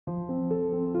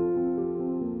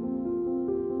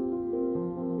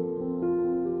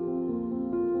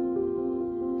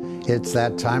It's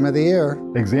that time of the year.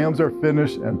 Exams are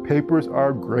finished and papers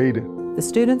are graded. The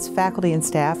students, faculty, and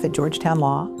staff at Georgetown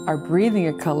Law are breathing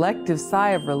a collective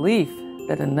sigh of relief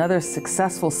that another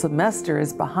successful semester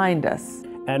is behind us.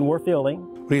 And we're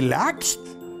feeling relaxed.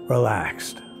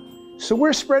 So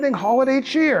we're spreading holiday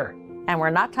cheer. And we're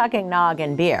not talking nog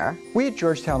and beer. We at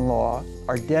Georgetown Law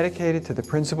are dedicated to the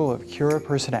principle of cura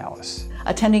personalis,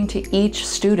 attending to each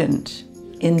student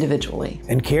individually.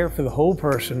 And care for the whole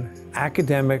person,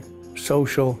 academic,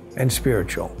 social, and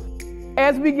spiritual.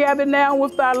 As we gather now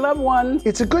with our loved ones,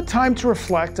 it's a good time to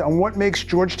reflect on what makes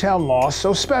Georgetown Law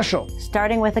so special.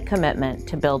 Starting with a commitment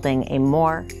to building a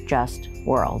more just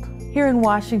world. Here in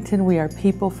Washington, we are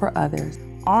people for others.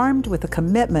 Armed with a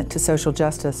commitment to social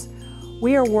justice,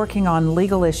 we are working on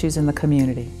legal issues in the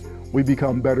community. We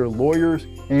become better lawyers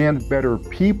and better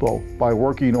people by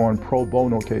working on pro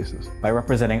bono cases. By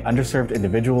representing underserved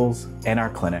individuals and our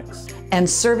clinics. And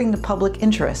serving the public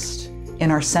interest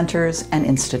in our centers and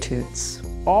institutes.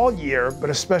 All year, but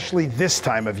especially this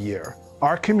time of year,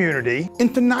 our community,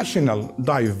 international,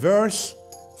 diverse,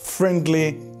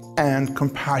 friendly, and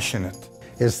compassionate,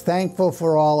 is thankful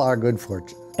for all our good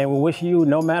fortune. And we wish you,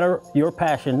 no matter your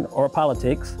passion or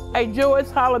politics, a joyous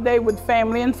holiday with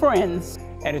family and friends.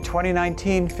 And a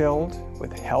 2019 filled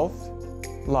with health,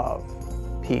 love,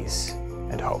 peace,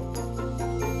 and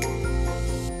hope.